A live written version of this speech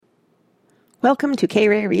Welcome to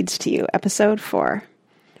K-Ray Reads to You, Episode 4.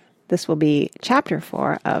 This will be Chapter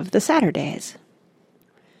 4 of The Saturdays.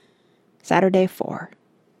 Saturday 4.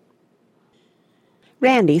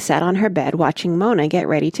 Randy sat on her bed watching Mona get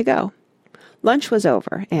ready to go. Lunch was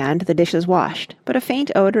over, and the dishes washed, but a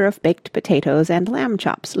faint odor of baked potatoes and lamb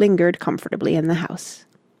chops lingered comfortably in the house.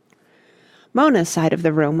 Mona's side of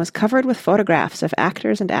the room was covered with photographs of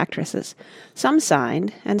actors and actresses, some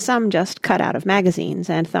signed, and some just cut out of magazines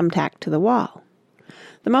and thumbtacked to the wall.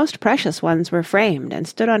 The most precious ones were framed and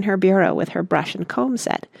stood on her bureau with her brush and comb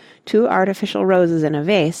set, 2 artificial roses in a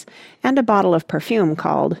vase, and a bottle of perfume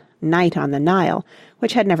called Night on the Nile,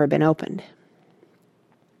 which had never been opened.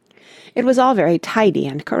 It was all very tidy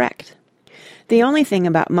and correct. The only thing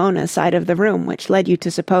about Mona's side of the room which led you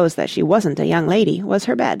to suppose that she wasn't a young lady was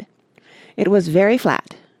her bed. It was very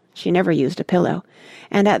flat. She never used a pillow,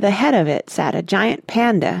 and at the head of it sat a giant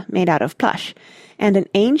panda made out of plush, and an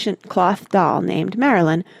ancient cloth doll named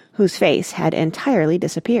Marilyn, whose face had entirely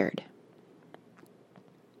disappeared.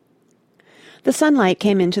 The sunlight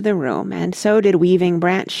came into the room, and so did weaving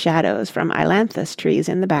branch shadows from ailanthus trees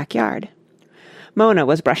in the backyard. Mona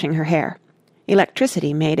was brushing her hair.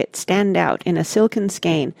 Electricity made it stand out in a silken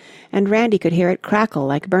skein, and Randy could hear it crackle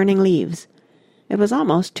like burning leaves. It was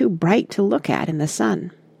almost too bright to look at in the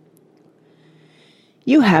sun.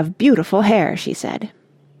 "You have beautiful hair," she said.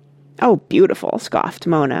 "Oh, beautiful," scoffed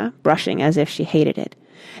Mona, brushing as if she hated it.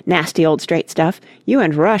 "Nasty old straight stuff. You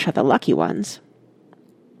and Rush are the lucky ones."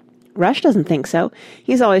 "Rush doesn't think so.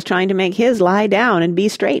 He's always trying to make his lie down and be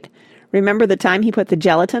straight. Remember the time he put the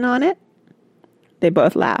gelatin on it?" They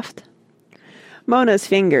both laughed. Mona's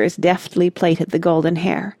fingers deftly plaited the golden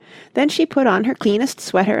hair. Then she put on her cleanest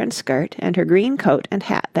sweater and skirt and her green coat and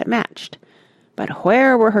hat that matched. But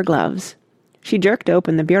where were her gloves? She jerked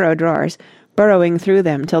open the bureau drawers, burrowing through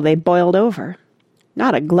them till they boiled over.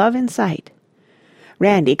 Not a glove in sight.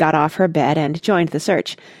 Randy got off her bed and joined the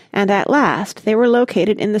search, and at last they were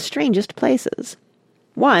located in the strangest places.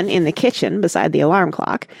 One in the kitchen beside the alarm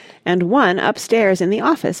clock, and one upstairs in the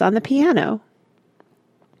office on the piano.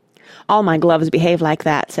 "All my gloves behave like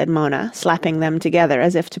that," said Mona, slapping them together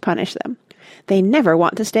as if to punish them. "They never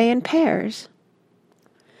want to stay in pairs."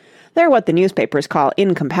 "They're what the newspapers call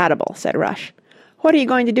incompatible," said Rush. "What are you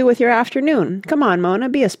going to do with your afternoon? Come on, Mona,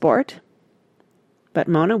 be a sport." But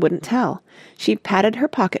Mona wouldn't tell. She patted her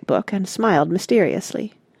pocketbook and smiled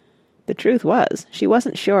mysteriously. The truth was, she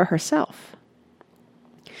wasn't sure herself.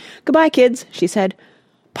 "Goodbye, kids," she said.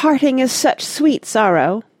 "Parting is such sweet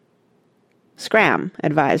sorrow." "Scram,"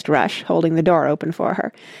 advised Rush, holding the door open for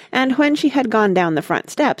her, and when she had gone down the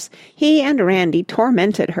front steps, he and Randy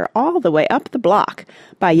tormented her all the way up the block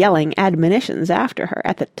by yelling admonitions after her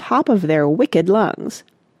at the top of their wicked lungs.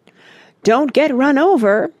 "Don't get run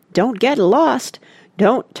over! Don't get lost!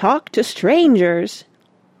 Don't talk to strangers!"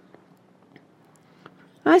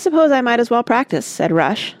 "I suppose I might as well practice," said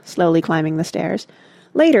Rush, slowly climbing the stairs.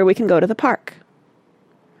 "Later we can go to the park."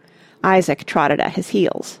 Isaac trotted at his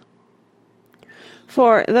heels.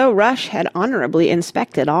 For though Rush had honorably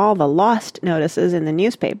inspected all the lost notices in the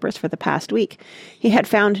newspapers for the past week, he had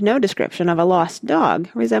found no description of a lost dog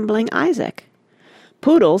resembling Isaac.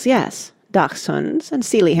 Poodles, yes. Dachshunds and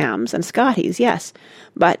Sealyhams and Scotties, yes.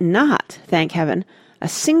 But not, thank heaven, a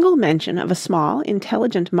single mention of a small,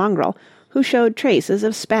 intelligent mongrel who showed traces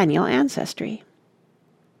of spaniel ancestry.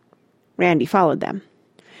 Randy followed them.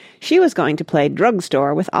 She was going to play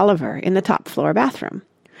drugstore with Oliver in the top-floor bathroom.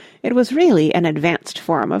 It was really an advanced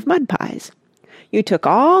form of mud pies. You took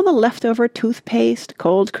all the leftover toothpaste,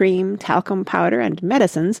 cold cream, talcum powder, and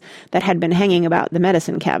medicines that had been hanging about the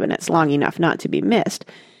medicine cabinets long enough not to be missed,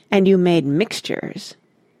 and you made mixtures.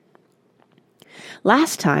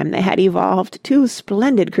 Last time they had evolved 2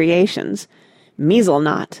 splendid creations, Measle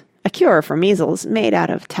Knot, a cure for measles made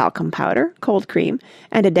out of talcum powder, cold cream,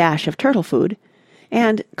 and a dash of turtle food,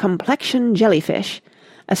 and Complexion Jellyfish,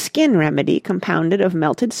 a skin remedy compounded of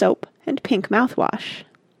melted soap and pink mouthwash.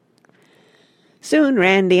 Soon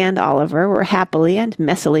Randy and Oliver were happily and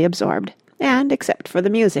messily absorbed, and, except for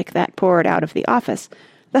the music that poured out of the office,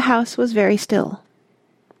 the house was very still.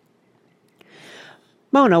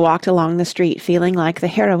 Mona walked along the street feeling like the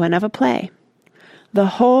heroine of a play. The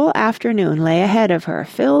whole afternoon lay ahead of her,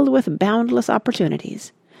 filled with boundless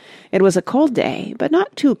opportunities. It was a cold day, but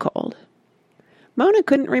not too cold. Mona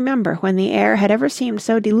couldn't remember when the air had ever seemed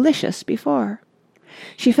so delicious before.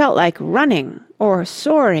 She felt like running, or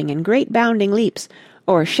soaring in great bounding leaps,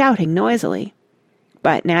 or shouting noisily.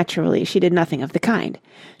 But naturally she did nothing of the kind.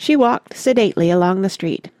 She walked sedately along the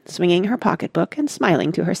street, swinging her pocketbook and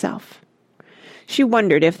smiling to herself. She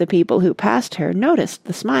wondered if the people who passed her noticed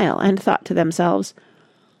the smile and thought to themselves,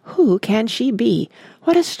 Who can she be?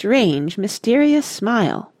 What a strange, mysterious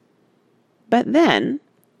smile! But then,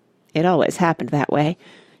 it always happened that way,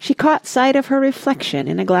 she caught sight of her reflection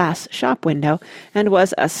in a glass shop window, and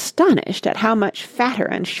was astonished at how much fatter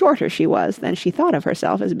and shorter she was than she thought of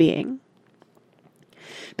herself as being.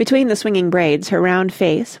 Between the swinging braids, her round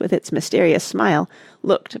face, with its mysterious smile,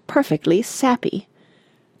 looked perfectly sappy.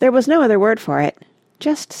 There was no other word for it,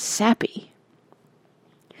 just sappy.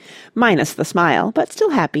 Minus the smile, but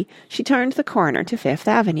still happy, she turned the corner to Fifth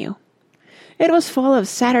Avenue. It was full of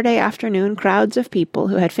Saturday afternoon crowds of people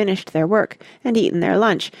who had finished their work and eaten their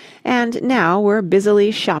lunch, and now were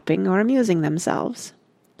busily shopping or amusing themselves.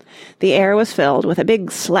 The air was filled with a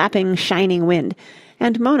big slapping, shining wind,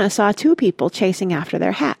 and Mona saw two people chasing after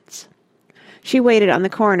their hats. She waited on the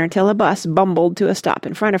corner till a bus bumbled to a stop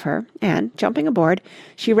in front of her, and, jumping aboard,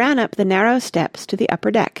 she ran up the narrow steps to the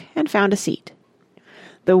upper deck and found a seat.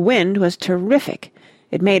 The wind was terrific.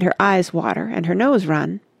 It made her eyes water and her nose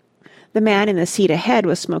run. The man in the seat ahead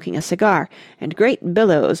was smoking a cigar, and great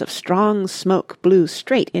billows of strong smoke blew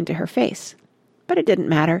straight into her face. But it didn't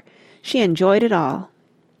matter. She enjoyed it all.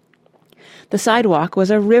 The sidewalk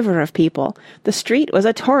was a river of people. The street was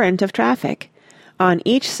a torrent of traffic. On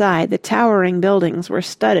each side the towering buildings were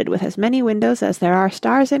studded with as many windows as there are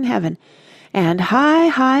stars in heaven, and high,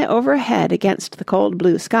 high overhead against the cold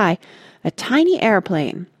blue sky, a tiny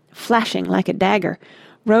airplane, flashing like a dagger,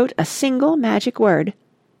 wrote a single magic word,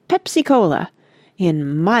 Pepsi-Cola,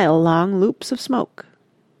 in mile-long loops of smoke.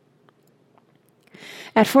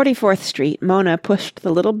 At 44th Street, Mona pushed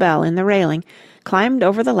the little bell in the railing, climbed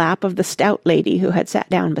over the lap of the stout lady who had sat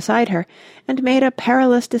down beside her, and made a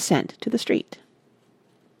perilous descent to the street.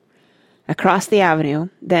 Across the avenue,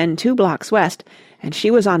 then 2 blocks west, and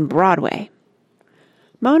she was on Broadway.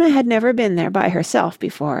 Mona had never been there by herself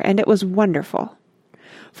before, and it was wonderful.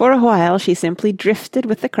 For a while she simply drifted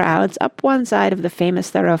with the crowds up one side of the famous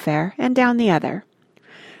thoroughfare and down the other.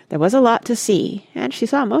 There was a lot to see, and she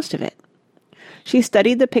saw most of it. She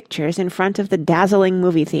studied the pictures in front of the dazzling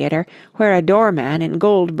movie theatre, where a doorman in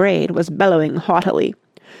gold braid was bellowing haughtily,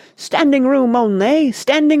 "Standing room only!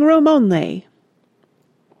 Standing room only!"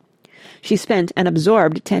 She spent an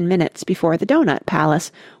absorbed 10 minutes before the Donut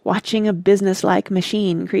Palace, watching a businesslike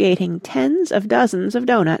machine creating tens of dozens of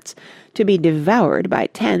doughnuts to be devoured by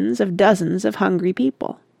tens of dozens of hungry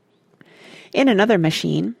people. In another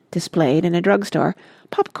machine, displayed in a drugstore,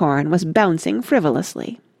 popcorn was bouncing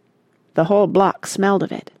frivolously. The whole block smelled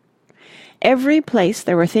of it. Every place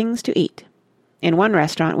there were things to eat. In one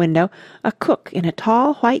restaurant window, a cook in a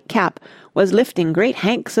tall white cap was lifting great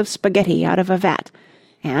hanks of spaghetti out of a vat,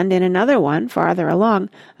 and in another one, farther along,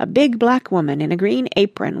 a big black woman in a green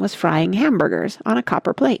apron was frying hamburgers on a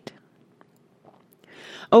copper plate.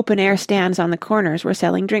 Open-air stands on the corners were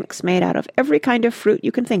selling drinks made out of every kind of fruit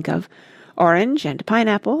you can think of, orange and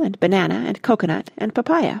pineapple and banana and coconut and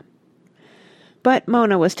papaya. But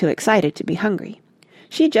Mona was too excited to be hungry.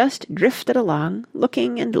 She just drifted along,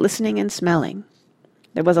 looking and listening and smelling.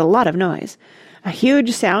 There was a lot of noise. A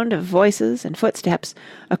huge sound of voices and footsteps,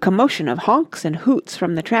 a commotion of honks and hoots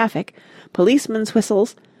from the traffic, policemen's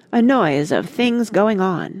whistles, a noise of things going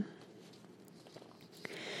on.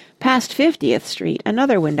 Past 50th Street,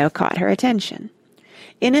 another window caught her attention.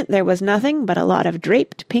 In it there was nothing but a lot of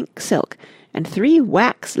draped pink silk and 3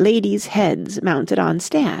 wax ladies' heads mounted on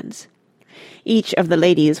stands. Each of the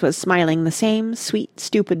ladies was smiling the same sweet,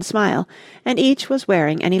 stupid smile, and each was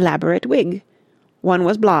wearing an elaborate wig. One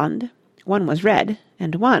was blonde, one was red,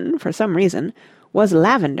 and one, for some reason, was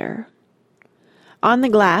lavender. On the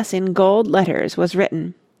glass in gold letters was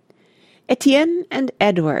written, "Etienne and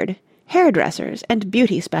Edward, hairdressers and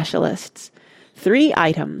beauty specialists. 3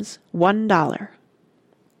 items, $1."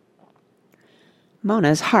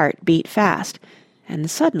 Mona's heart beat fast,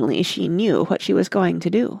 and suddenly she knew what she was going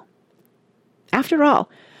to do. After all,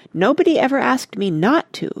 nobody ever asked me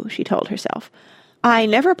not to, she told herself. I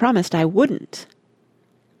never promised I wouldn't.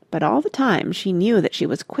 But all the time she knew that she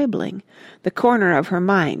was quibbling. The corner of her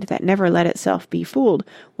mind that never let itself be fooled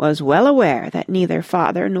was well aware that neither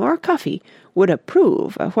father nor Cuffy would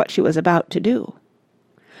approve of what she was about to do.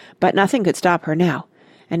 But nothing could stop her now,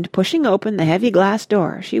 and pushing open the heavy glass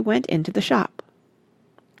door, she went into the shop.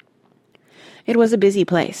 It was a busy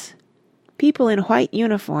place. People in white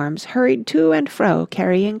uniforms hurried to and fro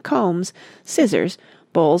carrying combs, scissors,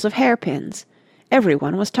 bowls of hairpins.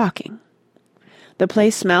 Everyone was talking. The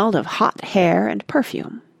place smelled of hot hair and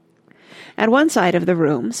perfume. At one side of the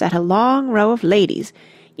room sat a long row of ladies,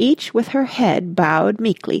 each with her head bowed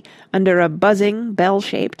meekly under a buzzing,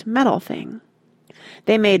 bell-shaped metal thing.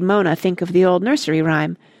 They made Mona think of the old nursery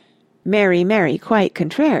rhyme, Mary, Mary, quite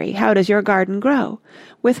contrary, how does your garden grow?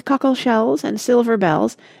 With cockle shells and silver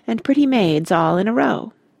bells and pretty maids all in a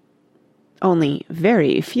row. Only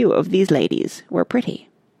very few of these ladies were pretty.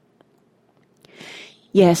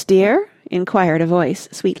 Yes, dear? inquired a voice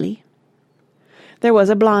sweetly. There was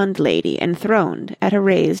a blonde lady enthroned at a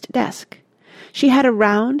raised desk. She had a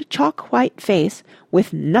round, chalk-white face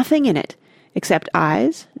with nothing in it except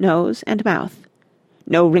eyes, nose, and mouth.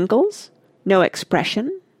 No wrinkles, no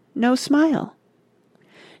expression, no smile.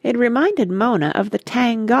 It reminded Mona of the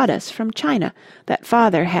Tang goddess from China that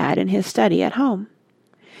father had in his study at home.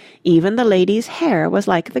 Even the lady's hair was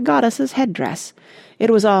like the goddess's headdress.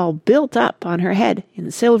 It was all built up on her head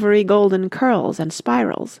in silvery golden curls and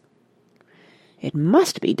spirals. It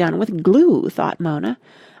must be done with glue, thought Mona.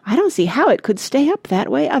 I don't see how it could stay up that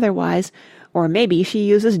way otherwise, or maybe she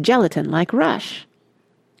uses gelatin like Rush.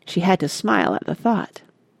 She had to smile at the thought.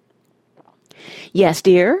 Yes,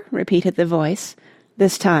 dear, repeated the voice,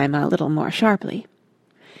 this time a little more sharply.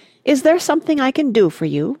 Is there something I can do for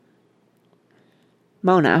you?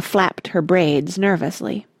 Mona flapped her braids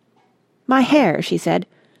nervously. My hair, she said.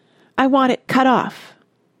 I want it cut off.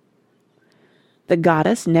 The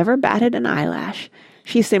goddess never batted an eyelash.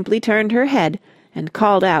 She simply turned her head and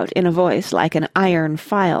called out in a voice like an iron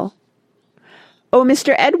file. "Oh,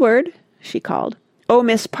 Mr. Edward," she called. "Oh,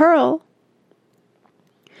 Miss Pearl."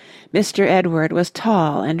 Mr. Edward was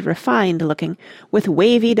tall and refined-looking, with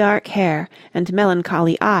wavy dark hair and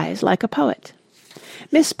melancholy eyes like a poet.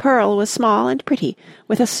 Miss Pearl was small and pretty,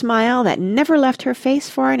 with a smile that never left her face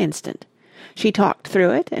for an instant. She talked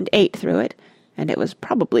through it and ate through it, and it was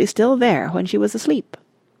probably still there when she was asleep.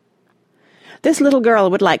 "This little girl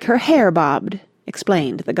would like her hair bobbed,"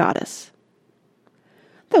 explained the goddess.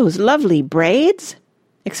 "Those lovely braids!"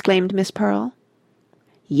 exclaimed Miss Pearl.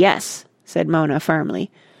 "Yes," said Mona firmly.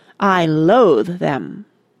 "I loathe them."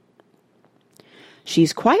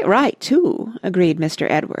 "She's quite right, too," agreed Mr.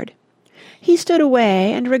 Edward. He stood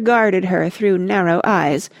away and regarded her through narrow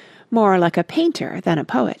eyes, more like a painter than a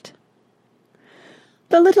poet.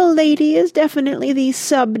 "The little lady is definitely the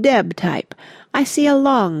sub-deb type. I see a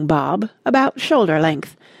long bob, about shoulder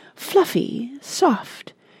length, fluffy,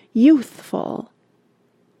 soft, youthful."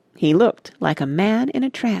 He looked like a man in a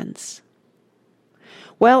trance.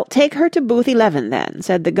 "Well, take her to booth 11, then,"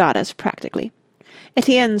 said the goddess practically.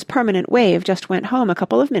 "Etienne's permanent wave just went home a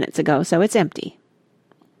couple of minutes ago, so it's empty."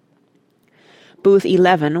 Booth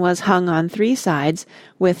 11 was hung on 3 sides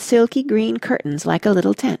with silky green curtains like a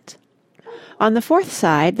little tent. On the 4th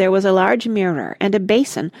side there was a large mirror and a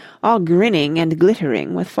basin, all grinning and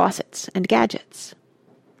glittering with faucets and gadgets.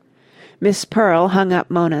 Miss Pearl hung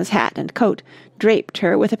up Mona's hat and coat, draped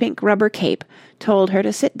her with a pink rubber cape, told her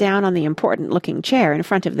to sit down on the important-looking chair in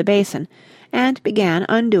front of the basin, and began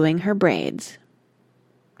undoing her braids.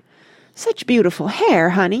 "Such beautiful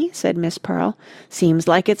hair, honey," said Miss Pearl. "Seems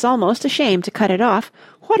like it's almost a shame to cut it off.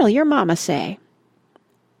 What'll your mamma say?"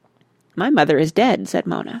 "My mother is dead," said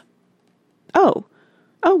Mona. "Oh.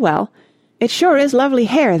 Oh, well. It sure is lovely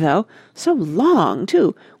hair, though. So long,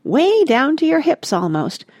 too. Way down to your hips,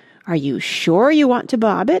 almost. Are you sure you want to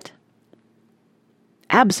bob it?"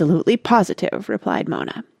 "Absolutely positive," replied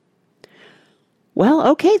Mona. "Well,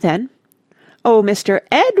 okay, then." "Oh, Mr.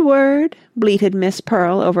 Edward!" bleated Miss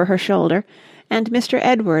Pearl over her shoulder, and Mr.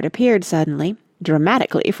 Edward appeared suddenly,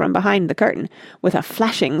 dramatically from behind the curtain, with a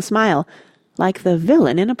flashing smile, like the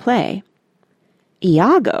villain in a play.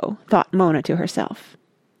 "Iago," thought Mona to herself.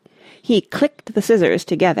 He clicked the scissors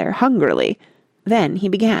together hungrily. Then he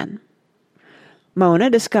began. Mona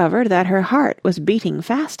discovered that her heart was beating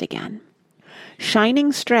fast again.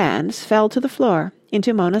 Shining strands fell to the floor,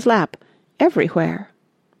 into Mona's lap, everywhere.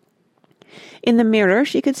 In the mirror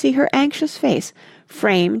she could see her anxious face,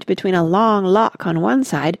 framed between a long lock on one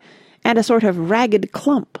side and a sort of ragged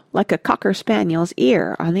clump like a cocker-spaniel's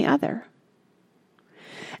ear on the other.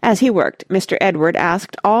 As he worked, Mr. Edward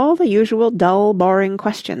asked all the usual dull, boring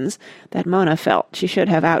questions that Mona felt she should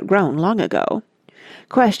have outgrown long ago.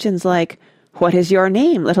 Questions like, "What is your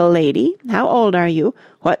name, little lady? How old are you?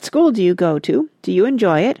 What school do you go to? Do you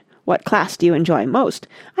enjoy it? What class do you enjoy most?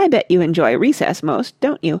 I bet you enjoy recess most,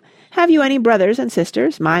 don't you? Have you any brothers and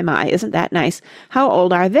sisters? My, isn't that nice? How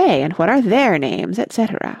old are they, and what are their names,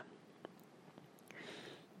 etc."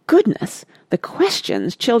 Goodness, the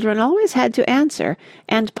questions children always had to answer,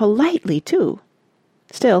 and politely, too.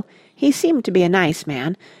 Still, he seemed to be a nice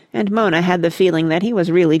man, and Mona had the feeling that he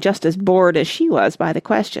was really just as bored as she was by the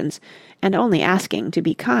questions, and only asking to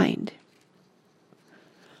be kind.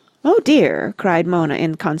 "Oh, dear!" cried Mona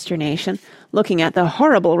in consternation, looking at the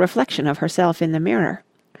horrible reflection of herself in the mirror.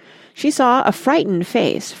 She saw a frightened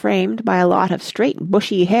face framed by a lot of straight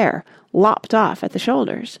bushy hair lopped off at the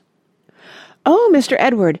shoulders. "Oh, Mr.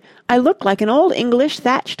 Edward, I look like an old English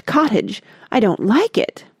thatched cottage. I don't like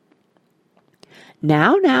it."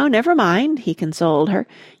 "Now, never mind," he consoled her.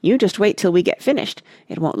 "You just wait till we get finished.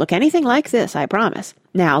 It won't look anything like this, I promise.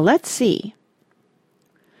 Now, let's see."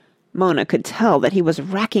 Mona could tell that he was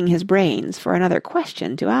racking his brains for another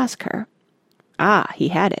question to ask her. Ah, he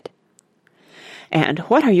had it. "And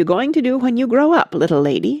what are you going to do when you grow up, little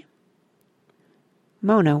lady?"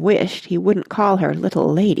 Mona wished he wouldn't call her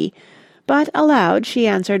little lady, but aloud she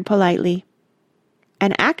answered politely.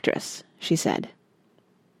 "An actress," she said.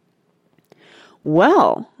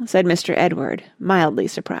 "Well," said Mr. Edward, mildly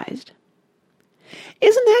surprised.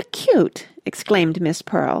 "Isn't that cute?" exclaimed Miss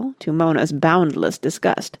Pearl, to Mona's boundless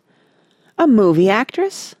disgust. "A movie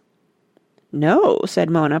actress?" "No," said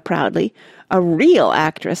Mona proudly, "a real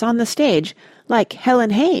actress on the stage, like Helen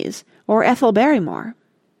Hayes or Ethel Barrymore."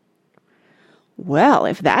 "Well,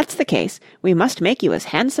 if that's the case, we must make you as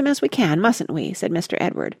handsome as we can, mustn't we?" said Mr.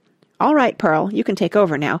 Edward. "All right, Pearl, you can take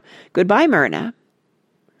over now. Goodbye, Myrna."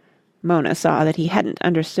 Mona saw that he hadn't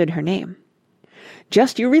understood her name.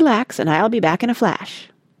 "Just you relax, and I'll be back in a flash."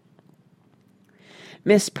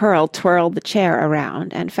 Miss Pearl twirled the chair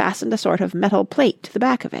around and fastened a sort of metal plate to the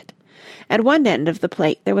back of it. At one end of the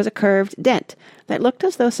plate there was a curved dent that looked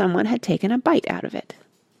as though someone had taken a bite out of it.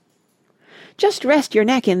 "Just rest your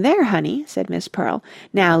neck in there, honey," said Miss Pearl.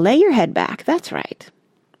 "Now lay your head back, that's right."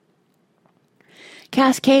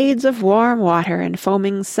 Cascades of warm water and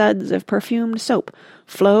foaming suds of perfumed soap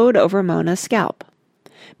flowed over Mona's scalp.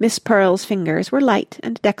 Miss Pearl's fingers were light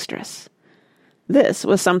and dexterous. This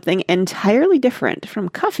was something entirely different from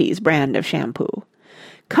Cuffy's brand of shampoo.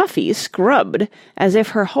 Cuffy scrubbed as if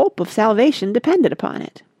her hope of salvation depended upon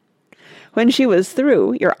it. When she was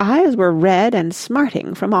through, your eyes were red and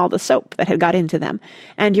smarting from all the soap that had got into them,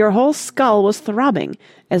 and your whole skull was throbbing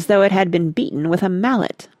as though it had been beaten with a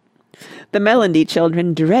mallet. The Mellandy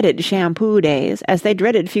children dreaded shampoo days as they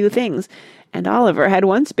dreaded few things, and Oliver had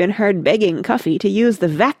once been heard begging Cuffy to use the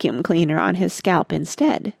vacuum cleaner on his scalp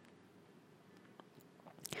instead.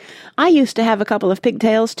 "I used to have a couple of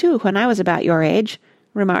pigtails, too, when I was about your age,"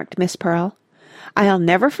 remarked Miss Pearl. "I'll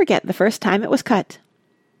never forget the first time it was cut."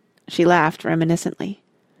 She laughed reminiscently.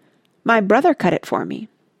 "My brother cut it for me."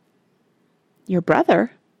 "Your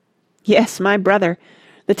brother?" "Yes, my brother.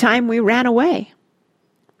 The time we ran away."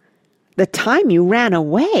 "The time you ran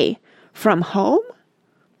away? From home?"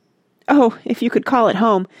 "Oh, if you could call it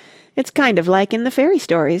home. It's kind of like in the fairy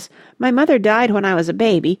stories. My mother died when I was a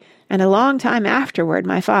baby, and a long time afterward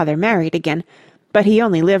my father married again, but he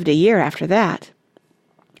only lived a year after that.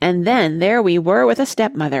 And then there we were with a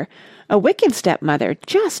stepmother, a wicked stepmother,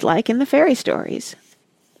 just like in the fairy stories."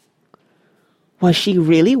 "Was she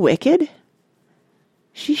really wicked?"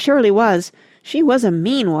 "She surely was. She was a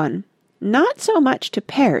mean one. Not so much to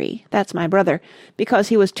Perry, that's my brother, because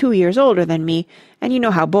he was 2 years older than me, and you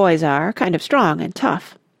know how boys are, kind of strong and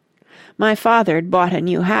tough. My father'd bought a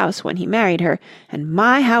new house when he married her, and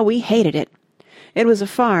my, how we hated it. It was a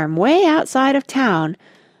farm way outside of town.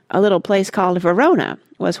 A little place called Verona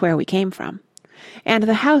was where we came from. And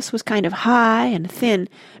the house was kind of high and thin,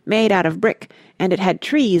 made out of brick, and it had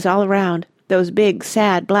trees all around, those big,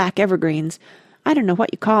 sad, black evergreens. I don't know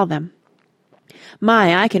what you call them.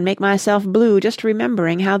 My, I can make myself blue just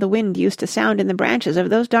remembering how the wind used to sound in the branches of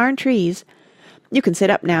those darn trees. You can sit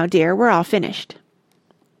up now, dear, we're all finished."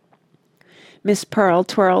 Miss Pearl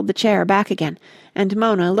twirled the chair back again, and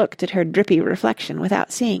Mona looked at her drippy reflection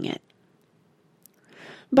without seeing it.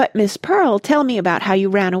 "But, Miss Pearl, tell me about how you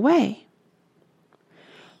ran away."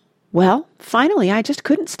 "Well, finally I just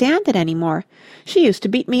couldn't stand it any more. She used to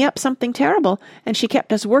beat me up something terrible, and she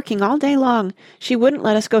kept us working all day long. She wouldn't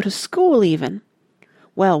let us go to school even.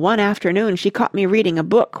 Well, one afternoon she caught me reading a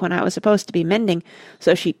book when I was supposed to be mending,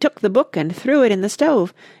 so she took the book and threw it in the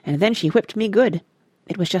stove, and then she whipped me good.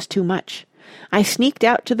 It was just too much. I sneaked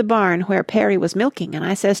out to the barn where Perry was milking, and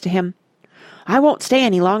I says to him, 'I won't stay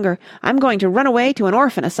any longer. I'm going to run away to an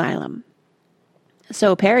orphan asylum.'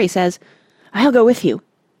 So Perry says, 'I'll go with you.'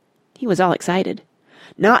 He was all excited.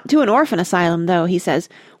 'Not to an orphan asylum, though,' he says.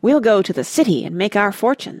 'We'll go to the city and make our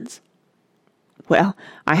fortunes.' Well,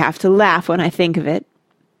 I have to laugh when I think of it."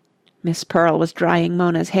 Miss Pearl was drying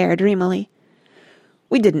Mona's hair dreamily.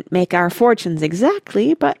 "We didn't make our fortunes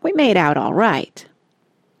exactly, but we made out all right."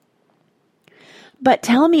 "But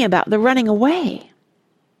tell me about the running away."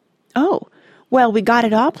 "Oh, well, we got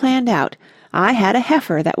it all planned out. I had a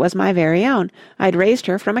heifer that was my very own. I'd raised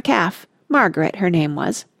her from a calf. Margaret, her name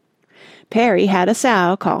was. Perry had a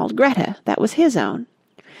sow called Greta that was his own.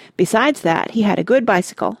 Besides that, he had a good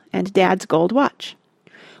bicycle and Dad's gold watch.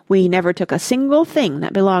 We never took a single thing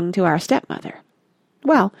that belonged to our stepmother.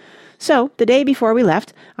 Well, so the day before we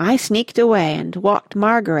left, I sneaked away and walked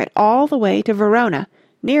Margaret all the way to Verona,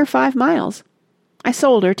 near 5 miles. I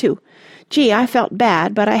sold her, too. Gee, I felt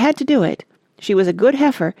bad, but I had to do it. She was a good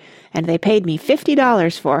heifer, and they paid me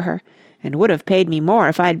 $50 for her, and would have paid me more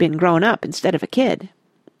if I'd been grown up instead of a kid.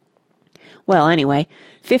 Well, anyway,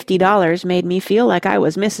 $50 made me feel like I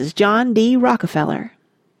was Mrs. John D. Rockefeller.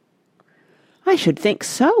 I should think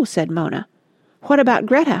so, said Mona. What about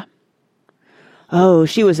Greta? Oh,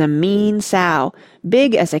 she was a mean sow,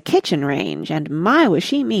 big as a kitchen range, and my, was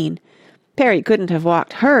she mean. Perry couldn't have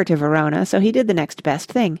walked her to Verona, so he did the next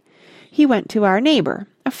best thing. He went to our neighbor,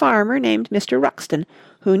 a farmer named Mr. Ruxton,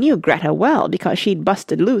 who knew Greta well because she'd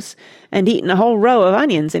busted loose and eaten a whole row of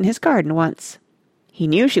onions in his garden once. He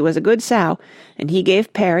knew she was a good sow, and he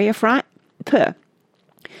gave Perry a fine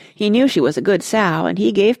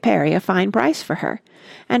price for her.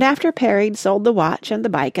 And after Perry'd sold the watch and the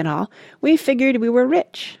bike and all, we figured we were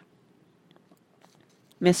rich.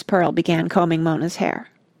 Miss Pearl began combing Mona's hair.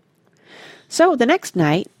 So the next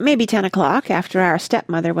night, maybe 10 o'clock, after our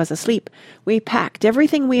stepmother was asleep, we packed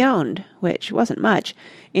everything we owned, which wasn't much,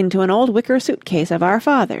 into an old wicker suitcase of our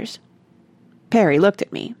father's. Perry looked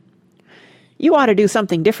at me. "You ought to do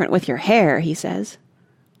something different with your hair," he says.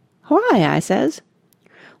 "Why?" I says.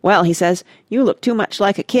 "Well," he says, "you look too much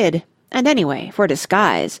like a kid. And anyway, for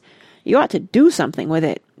disguise, you ought to do something with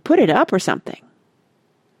it. Put it up or something."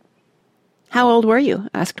 "How old were you?"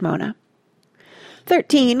 asked Mona.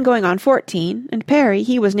 13, going on 14, and Perry,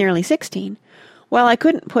 he was nearly 16. Well, I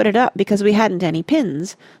couldn't put it up because we hadn't any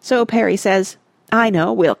pins, so Perry says, "I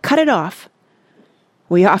know, we'll cut it off."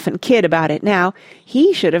 We often kid about it now.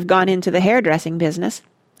 He should have gone into the hairdressing business,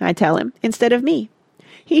 I tell him, instead of me.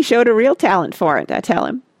 He showed a real talent for it, I tell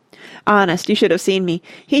him. Honest, you should have seen me.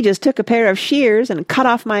 He just took a pair of shears and cut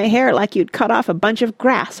off my hair like you'd cut off a bunch of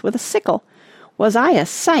grass with a sickle. Was I a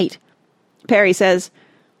sight? Perry says,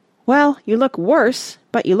 "Well, you look worse,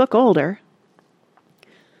 but you look older."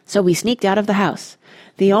 So we sneaked out of the house.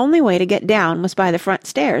 The only way to get down was by the front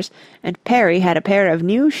stairs, and Perry had a pair of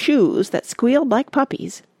new shoes that squealed like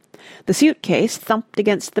puppies. The suitcase thumped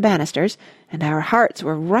against the banisters, and our hearts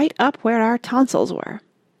were right up where our tonsils were.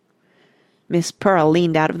 Miss Pearl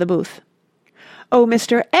leaned out of the booth. "Oh,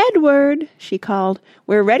 Mr. Edward," she called,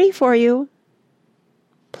 "we're ready for you."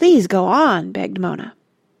 "Please go on," begged Mona.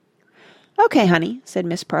 "Okay, honey," said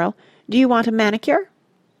Miss Pearl. "Do you want a manicure?"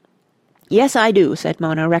 "Yes, I do," said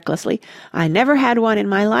Mona recklessly. "I never had one in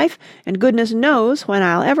my life, and goodness knows when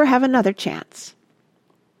I'll ever have another chance."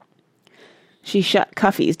 She shut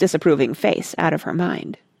Cuffy's disapproving face out of her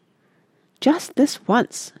mind. "Just this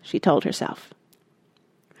once," she told herself.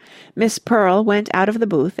 Miss Pearl went out of the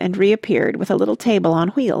booth and reappeared with a little table on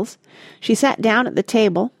wheels. She sat down at the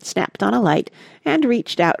table, snapped on a light, and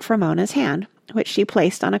reached out for Mona's hand, which she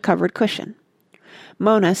placed on a covered cushion.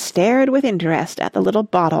 Mona stared with interest at the little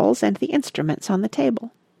bottles and the instruments on the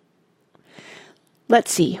table.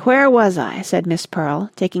 "Let's see, where was I?" said Miss Pearl,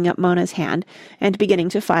 taking up Mona's hand and beginning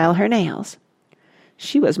to file her nails.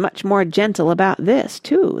 She was much more gentle about this,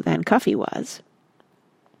 too, than Cuffy was.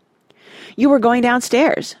 "You were going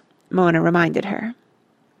downstairs," Mona reminded her.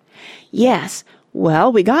 "Yes.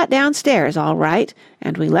 Well, we got downstairs all right,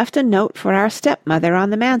 and we left a note for our stepmother on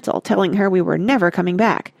the mantel telling her we were never coming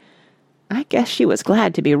back. I guess she was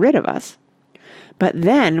glad to be rid of us. But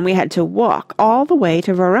then we had to walk all the way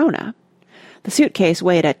to Verona. The suitcase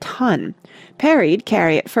weighed a ton. Perry'd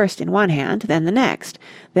carry it first in one hand, then the next.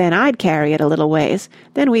 Then I'd carry it a little ways.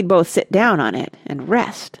 Then we'd both sit down on it and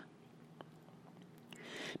rest."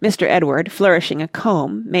 Mr. Edward, flourishing a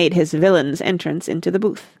comb, made his villain's entrance into the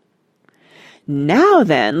booth. "Now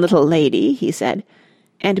then, little lady," he said,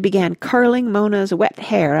 and began curling Mona's wet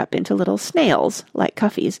hair up into little snails, like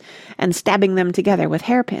Cuffy's, and stabbing them together with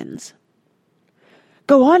hairpins.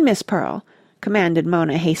 "Go on, Miss Pearl," commanded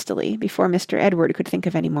Mona hastily, before Mr. Edward could think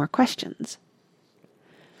of any more questions.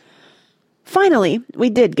 Finally, we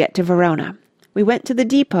did get to Verona. We went to the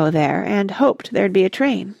depot there and hoped there'd be a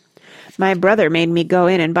train. My brother made me go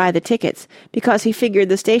in and buy the tickets because he figured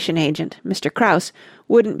the station agent, Mr. Kraus,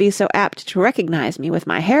 wouldn't be so apt to recognize me with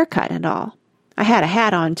my hair cut and all. I had a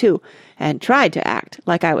hat on, too, and tried to act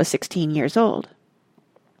like I was 16 years old.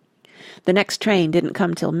 The next train didn't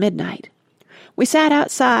come till midnight. We sat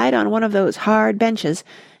outside on one of those hard benches,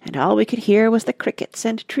 and all we could hear was the crickets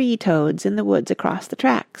and tree toads in the woods across the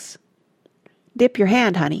tracks. "Dip your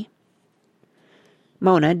hand, honey."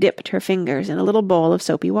 Mona dipped her fingers in a little bowl of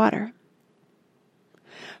soapy water.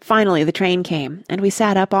 Finally the train came, and we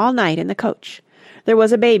sat up all night in the coach. There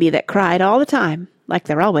was a baby that cried all the time, like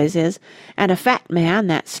there always is, and a fat man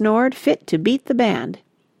that snored fit to beat the band.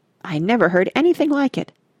 I never heard anything like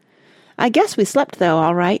it. I guess we slept, though,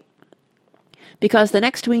 all right, because the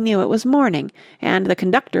next we knew it was morning, and the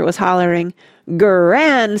conductor was hollering,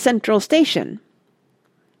 "Grand Central Station."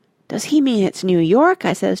 "Does he mean it's New York?"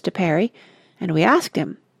 I says to Perry, and we asked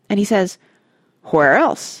him, and he says, "Where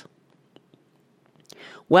else?"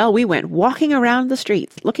 Well, we went walking around the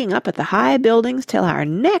streets, looking up at the high buildings till our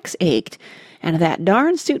necks ached, and that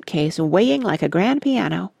darn suitcase weighing like a grand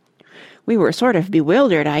piano. We were sort of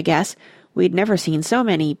bewildered, I guess. We'd never seen so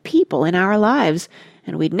many people in our lives,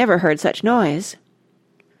 and we'd never heard such noise.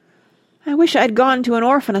 "I wish I'd gone to an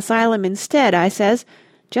orphan asylum instead," I says,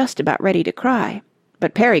 just about ready to cry.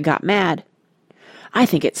 But Perry got mad. "I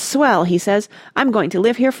think it's swell," he says. "I'm going to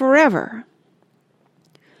live here forever."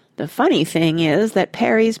 The funny thing is that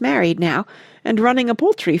Perry's married now and running a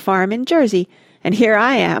poultry farm in Jersey, and here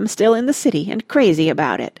I am still in the city and crazy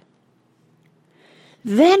about it.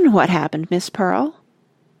 Then what happened, Miss Pearl?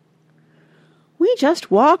 We just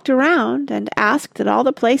walked around and asked at all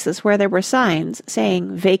the places where there were signs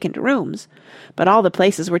saying vacant rooms, but all the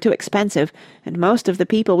places were too expensive, and most of the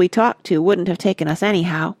people we talked to wouldn't have taken us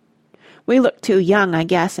anyhow. We looked too young, I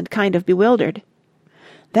guess, and kind of bewildered.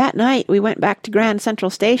 That night we went back to Grand Central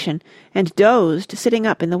Station and dozed sitting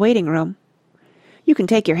up in the waiting room. You can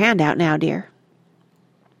take your hand out now, dear.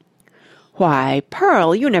 "Why,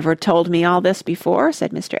 Pearl, you never told me all this before,"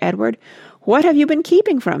 said Mr. Edward. "What have you been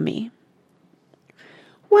keeping from me?"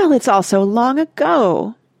 "Well, it's all so long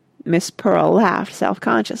ago." Miss Pearl laughed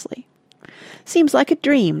self-consciously. "Seems like a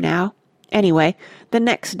dream now. Anyway, the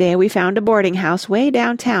next day we found a boarding house way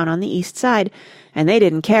downtown on the east side, and they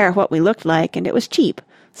didn't care what we looked like, and it was cheap,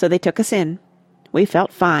 so they took us in. We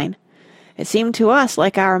felt fine. It seemed to us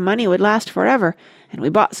like our money would last forever, and we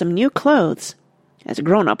bought some new clothes, as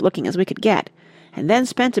grown-up looking as we could get, and then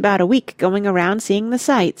spent about a week going around seeing the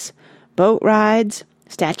sights, boat rides,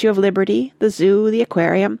 Statue of Liberty, the zoo, the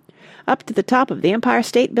aquarium, up to the top of the Empire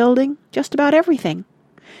State Building, just about everything.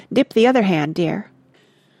 Dip the other hand, dear.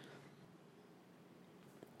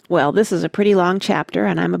 Well, this is a pretty long chapter,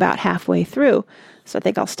 and I'm about halfway through, so I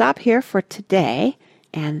think I'll stop here for today,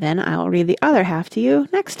 and then I'll read the other half to you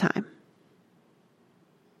next time.